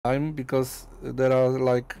time because there are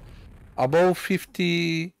like above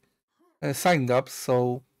 50 signed ups,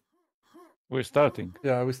 so We're starting.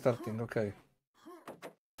 yeah, we're starting. Okay.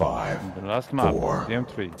 5, The last map, 4,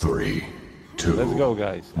 DM3. 3, 2. Let's go,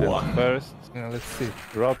 guys. And 1. first, Yeah, let's see.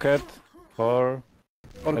 rocket for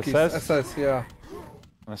SS, yeah.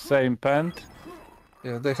 Same pant.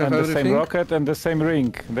 Yeah, they have And the everything. same rocket and the same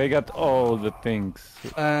ring. They got all the things.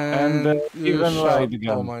 And even light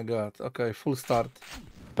gun. Oh my god. Okay, full start.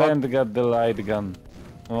 Pant got the light gun.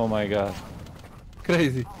 Oh my god.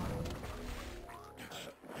 Crazy.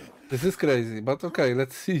 This is crazy, but okay,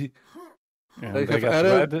 let's see. Yeah, They have got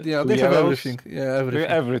red, yeah, two they have yellows. everything. Yeah,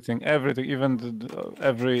 everything. Everything, even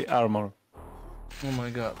every armor. Oh my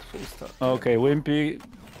god, full start. Okay, Wimpy,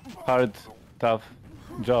 hard, tough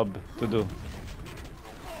job to do.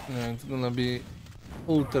 Yeah, it's gonna be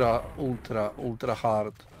ultra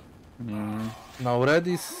hard. Now red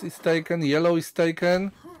is taken, yellow is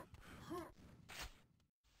taken.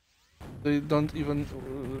 They don't even...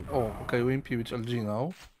 oh, okay, Wimpy with LG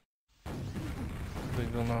now. They're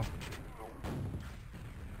gonna...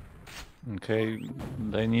 Okay,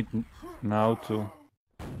 they need now to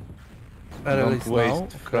don't waste now,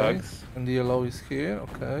 frags. And the yellow is here,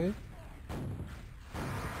 okay.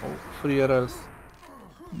 Oh, 3 RLs.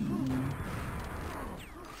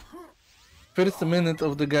 First minute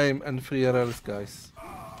of the game and 3 RLs, guys.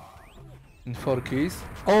 In 4 keys.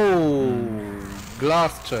 Oh,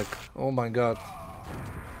 glass check. Oh my god.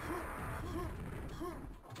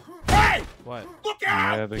 Hey! What? Look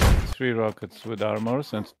out! Yeah, they got 3 rockets with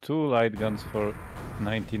armors and 2 light guns for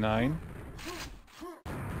 99.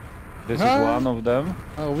 This is one of them.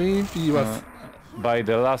 Oh, Wimpy was... by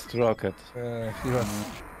the last rocket.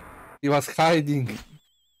 He was hiding.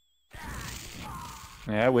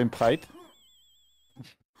 Yeah, Wimp hide.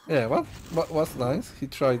 Yeah, what was nice. He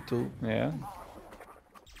tried to. Yeah.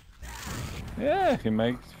 Yeah, he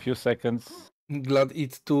makes few seconds. Glad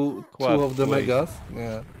it's two of the megas.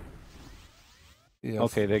 Yeah. Yes.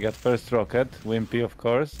 Okay, they got first rocket. Wimpy, of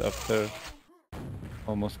course, after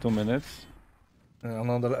almost 2 minutes.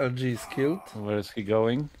 Another LG is killed. Where is he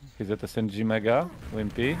going? He's at SNG Mega.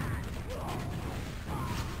 Wimpy.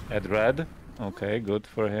 At red. Okay, good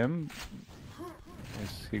for him.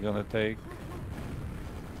 Is he gonna take...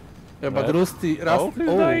 Yeah, but Rusty... he's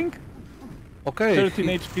dying! Okay. 13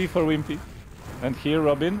 HP for Wimpy. And here,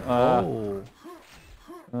 Robin.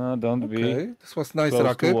 Don't be... This was nice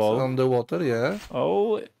rocket on the water, yeah.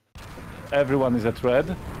 Oh, everyone is at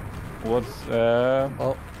red. What's...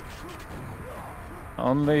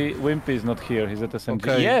 Only Wimpy is not here, he's at SMG.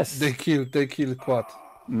 Okay. Yes! They kill Quad.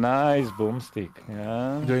 Nice boomstick,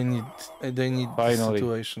 yeah. They need this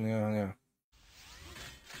situation, yeah.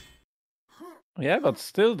 Yeah, but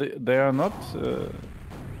still they are not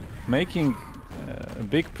making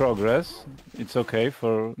big progress. It's okay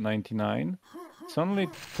for 99. It's only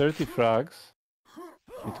 30 frags.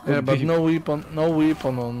 Yeah, but no weapon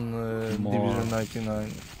on Division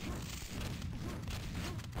 99.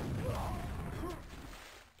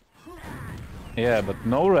 Yeah, but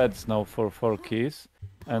no reds now for 4 keys.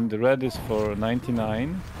 And the red is for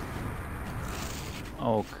 99.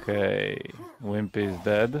 Okay, Wimpy is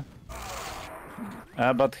dead.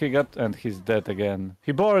 But he got... and he's dead again.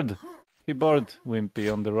 He bored Wimpy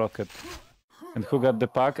on the rocket. And who got the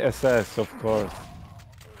pack? SS, of course.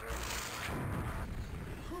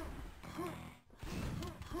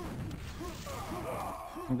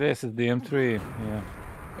 This is DM3, yeah.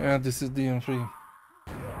 Yeah, this is DM3.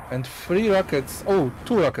 And 3 rockets. Oh,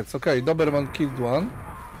 2 rockets. Okay, Doberman killed one.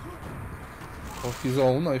 Of his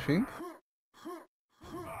own, I think.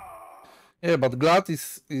 Yeah, but Glad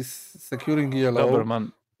is securing yellow.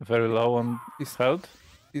 Doberman very low on his health.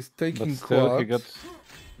 He's taking but still Quad. He got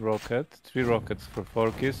rocket. 3 rockets for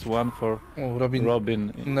 4 keys, 1 for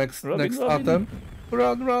Robin. Next attempt.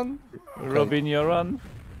 Run. Okay. Robin, you run.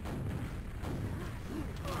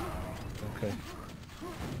 Okay.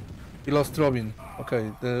 He lost Robin.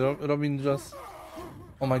 Okay, the Robin just...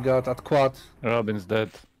 oh my god, at Quad. Robin's dead.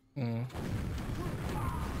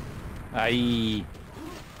 Aye.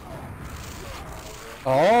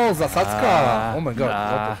 Oh, zasadzka! Oh my god,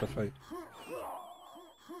 what the fuck.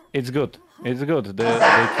 It's good. It's good. They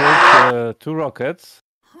killed 2 rockets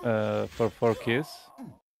for 4 kills.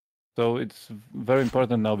 So it's very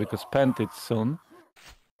important now because Pent is soon.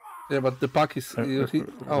 Yeah, but the pack is...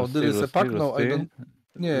 oh, there is a pack? No, I don't...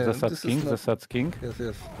 Yeah, Zasad King.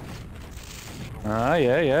 Yes.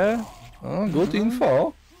 Yeah. Oh, good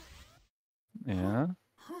info. Yeah.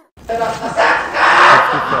 50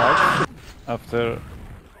 after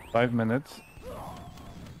 5 minutes.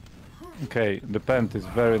 Okay, the pent is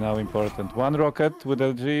very now important. One rocket with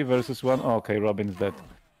LG versus one. Oh, okay, Robin's dead.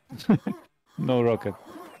 No rocket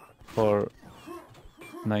for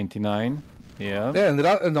 99. Yeah. Yeah,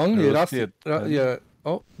 and only We'll Rusty. see it, Yeah.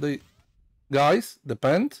 Oh, the guys, the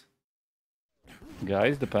pant.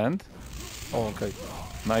 Guys, the pent. Oh, okay.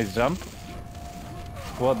 Nice jump.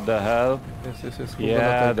 What the hell? Yes.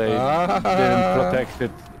 Yeah, they didn't protect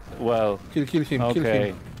it well. Kill him, kill Okay.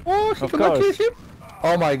 him. Oh, he Of cannot kill course. him?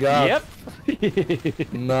 Oh my god. Yep.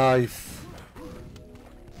 Nice.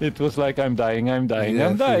 It was like I'm dying.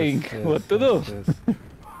 Yes, What to do? yes.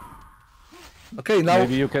 Okay, now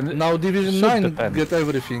Maybe you can now Division shoot the 9 pen. get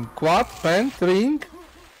everything. Quad, pen, ring.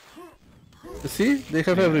 You see? They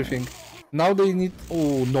have everything. Now they need...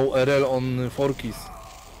 Oh, no RL on 4 keys.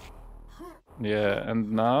 Yeah,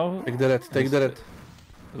 and now Take the red, take the red.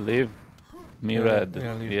 leave me Yeah, red.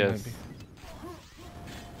 yeah, leave Yes. maybe.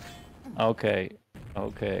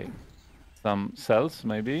 Okay. Some cells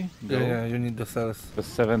maybe. Go. Yeah, you need the cells. The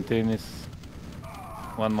 17 is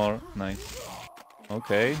one more. Nice.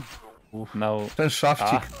 Okay. Now Ten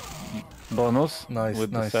shaftik. bonus Nice,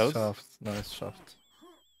 with the nice cells. shaft. Nice shaft.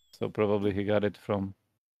 So probably he got it from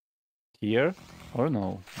here or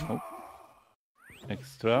no? Nope.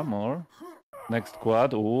 Extra more. Next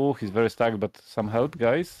quad. Oh, he's very stacked, but some help,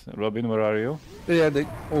 guys. Robin, where are you? Yeah, they...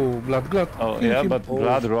 Oh, blood. Oh, Kill yeah, him. but Oh.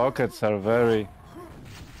 blood rockets are very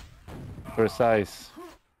precise.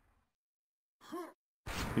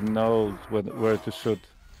 He knows where to shoot.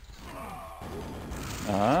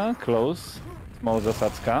 Ah, close. Small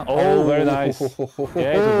zasadzka. Oh, very nice.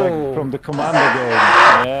 Yeah, it was like from the Commando game.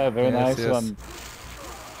 Yeah, very Yes, nice yes. one.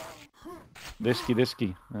 Dyszki.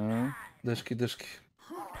 Dyszki.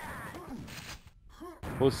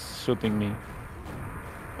 Who's shooting me?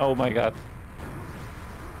 Oh my god.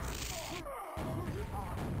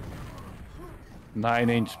 9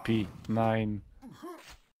 HP. 9.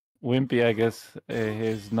 Wimpy, I guess,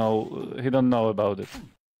 he don't know about it.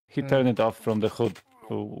 He turned it off from the hood.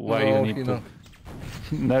 So why you need to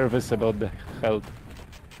nervous about the health?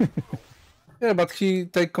 Yeah, but he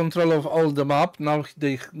take control of all the map. Now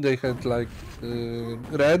they had like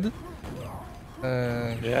red.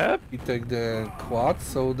 Yep. He take the quad,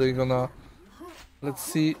 so they gonna... Let's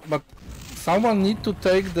see, but someone need to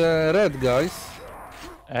take the red, guys.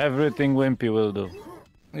 Everything Wimpy will do.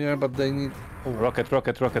 Yeah, but they need... Oh. Rocket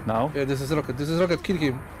now. Yeah, this is rocket, kill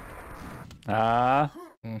him. Ah,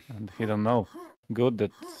 and he don't know. Good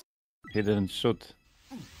that he didn't shoot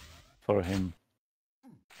for him.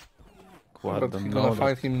 Quad But don't he's know gonna that.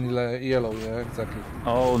 fight him in yellow, yeah, exactly.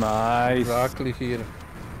 Oh, nice. Exactly here.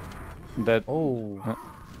 That Oh.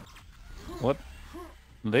 what?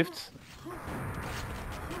 Lifts?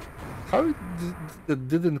 How it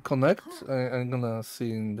didn't connect? I'm gonna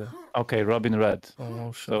see in the... Okay, Robin red.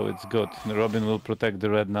 Oh, So sure. it's good. Robin will protect the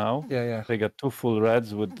red now. Yeah. They got 2 full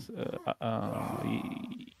reds with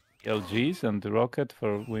LGs and the rocket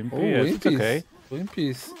for Wimpy. Oh, Yes, it's okay. Wimpy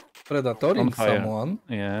is predatoring On fire. someone.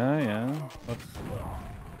 Yeah. But...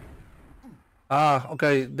 Ah,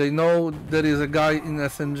 okay. They know there is a guy in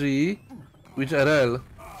SNG with RL.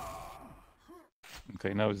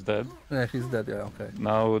 Okay, now it's dead. Yeah, he's dead. Yeah, okay.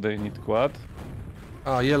 Now they need quad.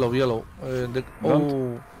 Ah, yellow. Don't.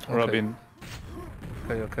 Oh, okay. Robin.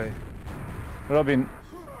 Okay. Robin,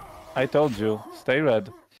 I told you, stay red.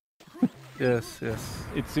 Yes.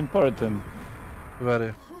 It's important.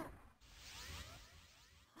 Very.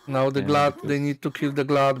 Now the Yeah, Glad, because- they need to kill the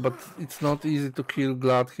Glad, but it's not easy to kill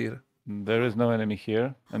Glad here. There is no enemy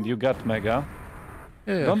here, and you got Mega.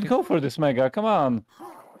 Yeah, Don't go for this Mega, come on!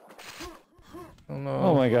 Oh, no.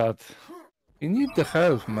 Oh my god. You need the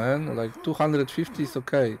health, man. Like 250 is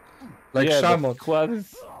okay. Like yeah, Shamot. quad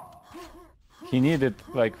is... He needed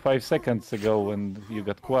like 5 seconds ago when you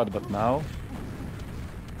got quad, but now...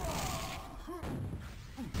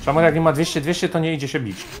 Szamon jak nie ma 200, to nie idzie się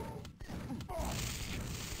bić.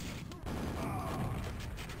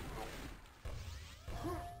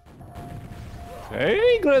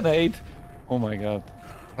 Hey, grenade! Oh my god.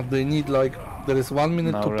 But they need like... There is 1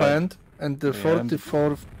 minute Now to red. pent and the Yeah, and-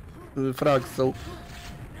 44 frag, so...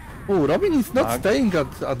 Oh, Robin is not Frag. staying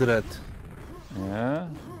at red. Yeah.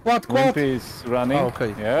 Quad! Wimpy is running. Oh,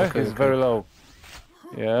 okay. Yeah, Okay, he's okay. very low.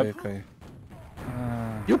 Yeah. Okay.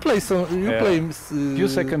 You play Yeah. play Few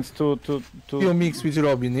seconds to you mix with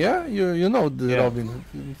Robin, yeah? You know the Yeah. Robin.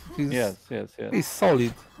 He's, Yes. He's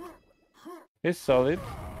solid. He's solid.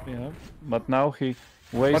 Yeah. But now he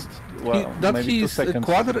wastes that maybe he 2 is seconds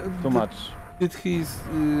too much. Did he's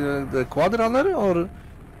the quad runner or?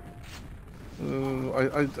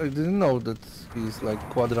 I didn't know that he's like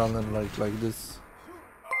quad runner like this.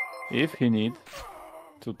 If he need.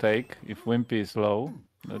 to take. If Wimpy is low,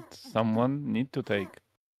 that someone need to take.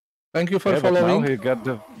 Thank you for Yeah, but following. now he got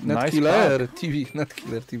the nice Netkiller pack. TV,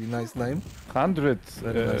 Netkiller TV, nice name. 100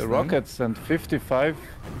 Very nice name. rockets and 55.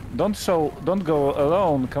 Don't go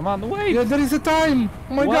alone. Come on, wait. Yeah, there is a time.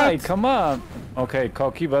 Oh my Why? god. Come on. Okay,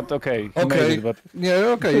 cocky, but okay. He made Okay. it, but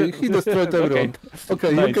Yeah, okay. He destroyed everyone.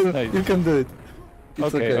 Okay, Nice, you nice. can do it. It's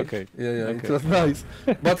Okay, okay. okay. Yeah, Okay. it was nice.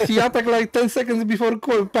 But he attacked like 10 seconds before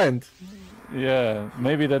Pent. yeah,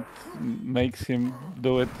 maybe that makes him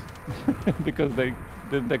do it because they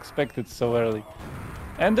didn't expect it so early.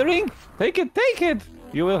 And the ring, take it.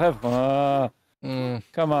 You will have.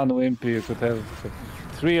 Come on, Wimpy, you could have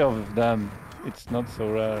 3 of them. It's not so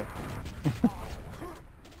rare.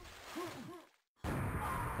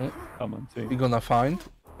 Come on, 3. We're gonna find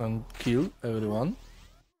and kill everyone.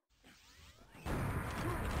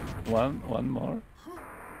 One more.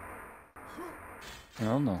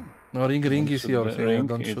 No. No, ring Don't is shoot yours. the Yeah, ring,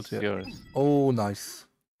 don't shoot it's yet. yours. Oh, nice.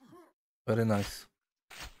 Very nice.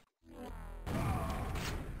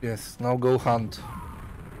 Yes, now go hunt.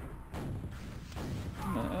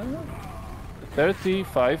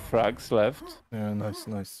 35 frags left, Yeah,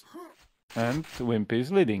 nice. and Wimpy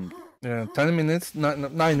is leading. Yeah, 10 minutes,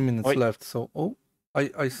 9 minutes Wait. left. So, oh,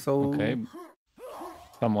 I saw. Okay.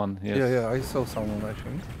 Someone, yes. Yeah, I saw someone, I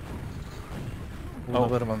think. Oh.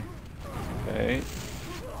 Another man. Okay.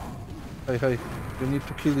 Hey, you need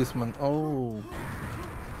to kill this man. Oh.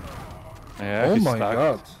 Yeah, Oh he's my stuck.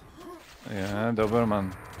 god. Yeah,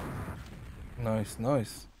 Doberman.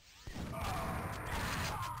 Nice.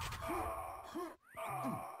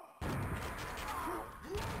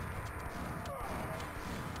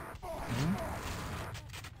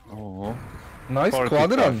 Oh. Nice 40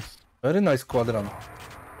 quadrant. frags. Very nice quadrant.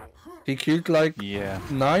 He killed like Yeah.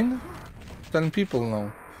 10 people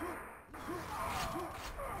now.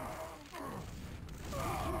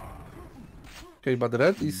 Okay, but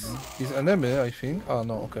red is enemy, I think. Ah,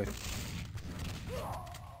 no, okay.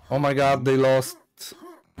 Oh my god, they lost.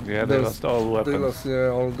 Yeah, they lost all They weapons. lost,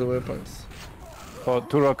 all the weapons. For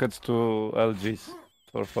 2 rockets, 2 LGs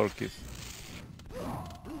for 4 kills.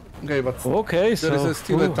 Okay, but Okay, so there is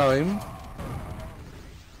still a time.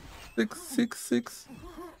 6.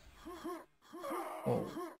 Oh.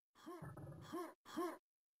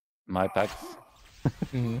 my packs.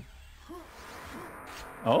 Mhm.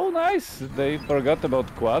 Oh, nice! They forgot about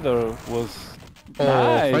quad or was Oh,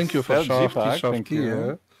 nice. thank you for LG pack, Shafty, thank you.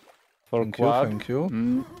 yeah. For Thank you, quad, thank you.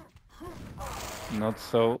 not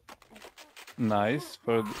so nice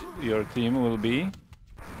for your team will be.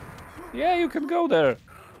 Yeah, you can go there.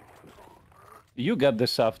 You got the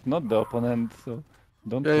shaft, not the opponent, so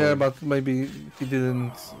don't Yeah, worry. but maybe he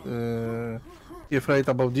didn't. He afraid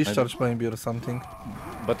about discharge, maybe or something.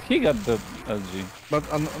 But he got the LG. But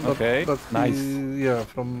Okay, but nice. Yeah,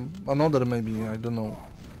 from another maybe, I don't know.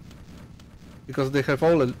 Because they have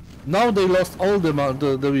all. Now they lost all the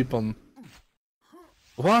weapon.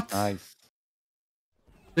 What? Nice.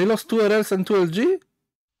 They lost 2 RLs and 2 LG?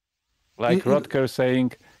 Like Rodker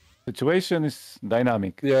saying, situation is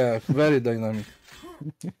dynamic. Yeah, very dynamic.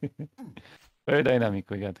 Very dynamic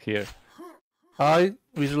we got here. Hi,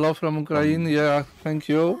 with love from Ukraine. Yeah, thank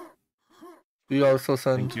you. We also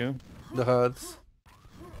sent Thank you. the hearts.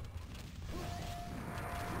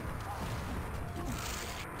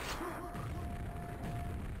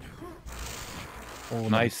 Oh,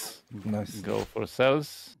 Nice. Nice. Go for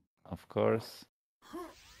cells, of course.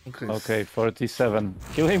 Okay. Okay, 47.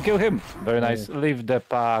 Kill him. Very nice. Leave the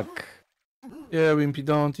pack. Yeah, Wimpy,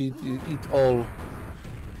 don't eat all.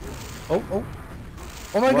 Oh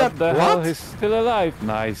my What god, the what? hell? He's still alive.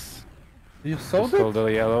 Nice. You saw He stole that?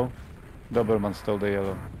 the yellow. Doberman stole the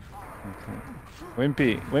yellow.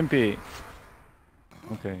 Okay. Wimpy.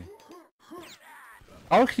 Okay.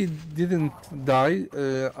 How he didn't die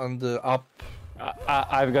on the up?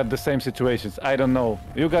 I've got the same situations. I don't know.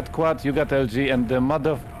 You got quad, you got LG, and the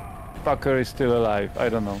motherfucker is still alive. I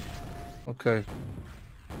don't know. Okay.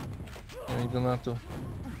 You're gonna have to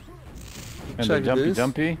And check the this.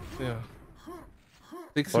 jumpy. Yeah.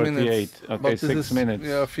 6 48. minutes. Okay, But this 6 is, minutes.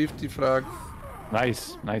 Yeah, 50 frags.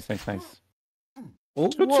 Nice. Oh,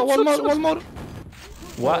 one more.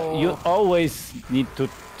 What? Oh. You always need to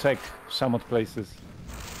check Shamot places.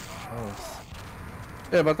 Nice.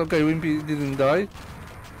 Yeah, but okay, Wimpy didn't die.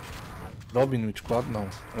 Robin with quad now.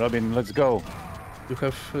 Robin, let's go. You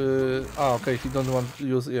have... okay, he don't want to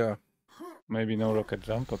use... Yeah. Maybe no rocket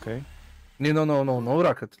jump, okay. No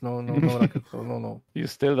racket. No racket. No. You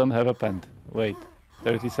still don't have a pent. Wait.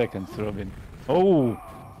 30 seconds, Robin. Oh!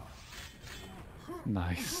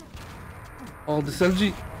 Nice. Oh, this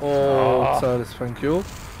LG. Oh, Ah. Ceres, thank you.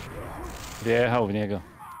 Wjechał w niego.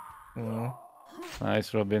 No.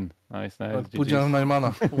 Nice, Robin. Nice, nice. Pudzian GG's.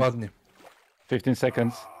 Najmana, ładnie. 15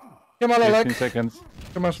 seconds. Siema 15 Lelek, seconds.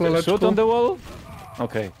 siemasz Shoot Leleczku. on the wall?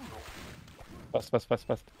 Okay.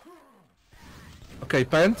 Fast. Okay,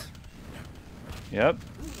 pent. Yep.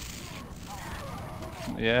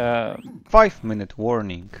 Yeah, 5-minute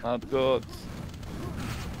warning. not good.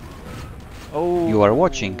 Oh, You are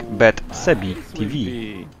watching badsebitv.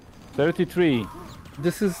 Wimpy. 33.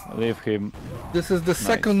 This is Leave him. the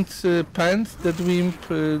second pent that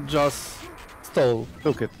Wimp just stole.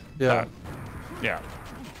 Took it. Yeah. Yeah.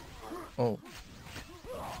 Oh.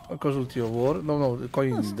 A casualty of war. No,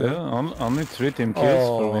 coins Still, there. only 3 team kills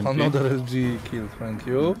for Oh, Wimpy. another LG kill, thank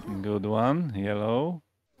you. Good one. Yellow.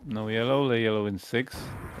 No yellow. Lay yellow in 6.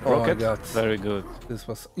 Oh my Rocket. god. Very good. This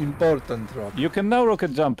was important drop. You can now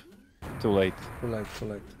rocket jump. Too late. Too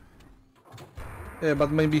late. Yeah,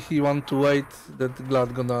 but maybe he want to wait that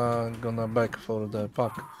Glad gonna back for the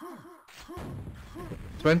pack.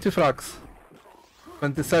 20 frags.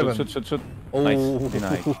 27. Shoot. Oh. Nice.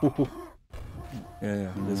 Denied.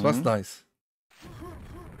 Yeah. This was nice.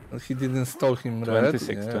 And he didn't stole him red.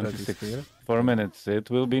 26, Yeah, red is 26. here. 4 minutes. It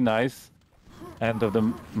will be nice. End of the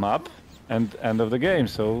map and end of the game.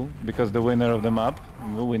 So, because the winner of the map,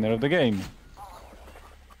 the winner of the game.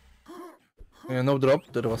 Yeah, no drop.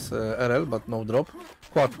 There was RL, but no drop.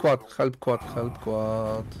 Quad. Help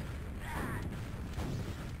quad.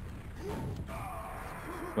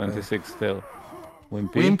 26 still.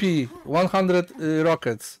 Wimpy. Wimpy, 100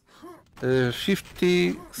 rockets.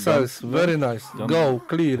 50 cells. Very nice. don't- Go,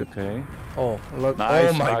 clear. Okay. Oh,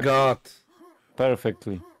 Nice oh my hack. god.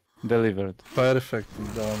 Perfectly delivered. Perfectly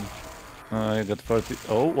done. I got 40.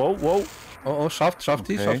 Oh. Oh,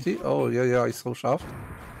 shafty. Okay. Oh, yeah, I saw shaft.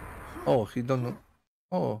 Oh, he don't.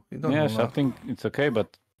 Oh, he don't Yeah, know. shafting, it's okay, but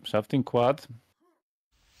shafting quad.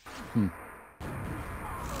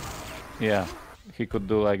 Yeah, he could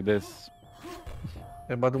do like this.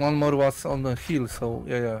 Yeah, but one more was on the hill, so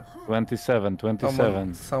yeah. 27.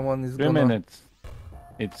 Someone is 3 gonna. minutes.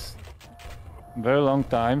 It's very long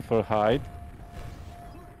time for hide.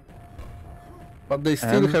 But they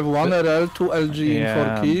still And have one RL, 2 LG in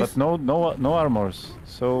 4 keys. but no armors.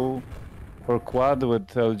 So for quad with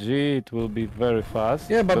LG, it will be very fast.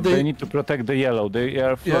 Yeah, but they they- need to protect the yellow. They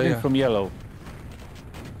are flooding yeah. from yellow.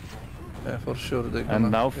 Yeah, for sure they're gonna.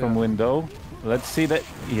 And now from window, let's see that.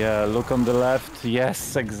 Yeah, look on the left.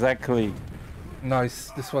 Yes, exactly.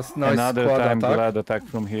 Nice. This was nice Another quad time attack. glad attack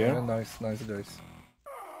from here. Yeah, nice guys.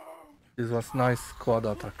 This was nice quad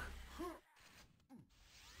attack.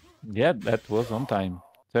 Yeah, that was on time.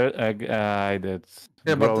 That's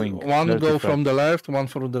Yeah, growing. but one 30 go frags. from the left, one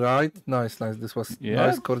from the right. Nice. This was Yeah,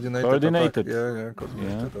 nice coordinated. coordinated. Attack. Yeah,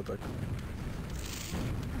 coordinated attack.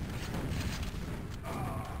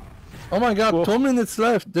 Oh my god, Whoa. 2 minutes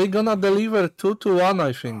left. They're gonna deliver 2 to 1,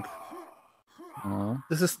 I think.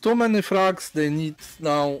 This is too many frags they need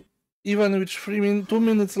now. Even with 2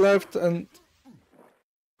 minutes left and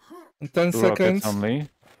 10 Two seconds. rockets only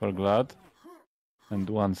for glad. And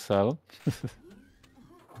 1 cell.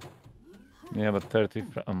 Yeah, but 30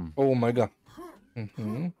 Oh my god.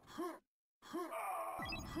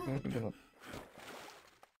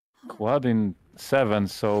 Quad in 7,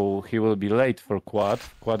 so he will be late for quad.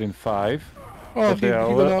 Quad in 5. Oh, But they are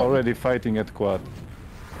already fighting at quad.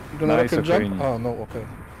 gonna nice rocket jump? opening. Oh no, okay.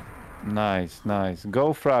 Nice.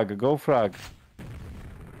 Go frag.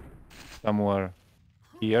 Somewhere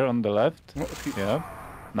here on the left. Oh, Yeah.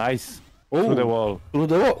 Nice. Oh, Through the wall. Through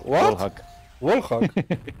the wall? Wall What? hack. Wall hack?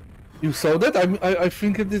 You saw that? I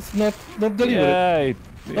think it is not delivered.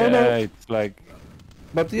 Yeah, no. it's like...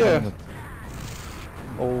 But yeah.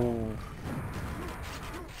 Oh,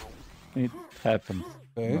 It happened.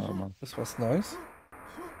 okay. Normal. This was nice.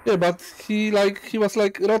 Yeah, but he was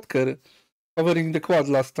like Rodker covering the quad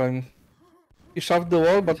last time. He shoved the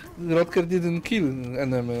wall, but Rodker didn't kill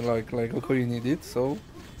enemy like Okoini did, so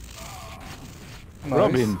nice,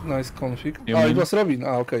 Robin. Nice config. You It mean? was Robin.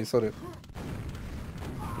 Okay, sorry.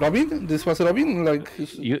 Robin? This was Robin? Like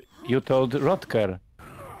You told Rodker.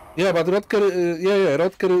 yeah, but Rodker,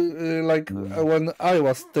 Rodker, when I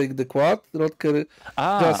was take the quad, Rodker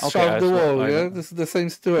just shoved the wall. Yeah, this is the same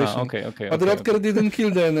situation. Okay. But Rodker didn't kill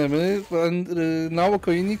the enemy, and now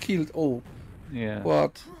Okoini killed. Oh, Yeah.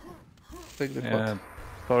 quad. Take the Yeah. quad.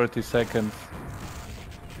 40 seconds.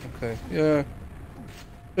 Okay, yeah.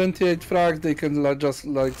 28 frags, they can just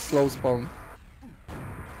like slow spawn.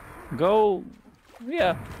 Go.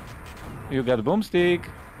 Yeah. You got boomstick.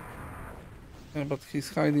 Yeah, but he's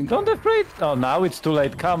hiding. Don't afraid. Oh, now it's too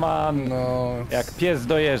late. Come on. No, Jak pies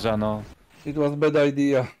dojeżdża, no. it was bad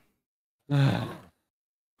idea.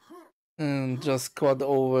 And just quad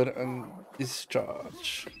over and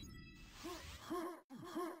discharge.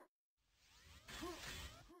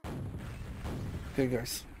 Okay,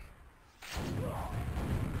 guys.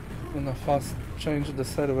 I'm gonna fast change the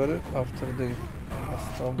server after they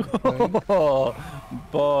stop playing.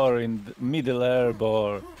 Bore in the middle air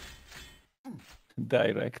bore.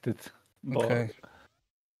 Directed bore. Okay.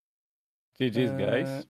 GG's, guys.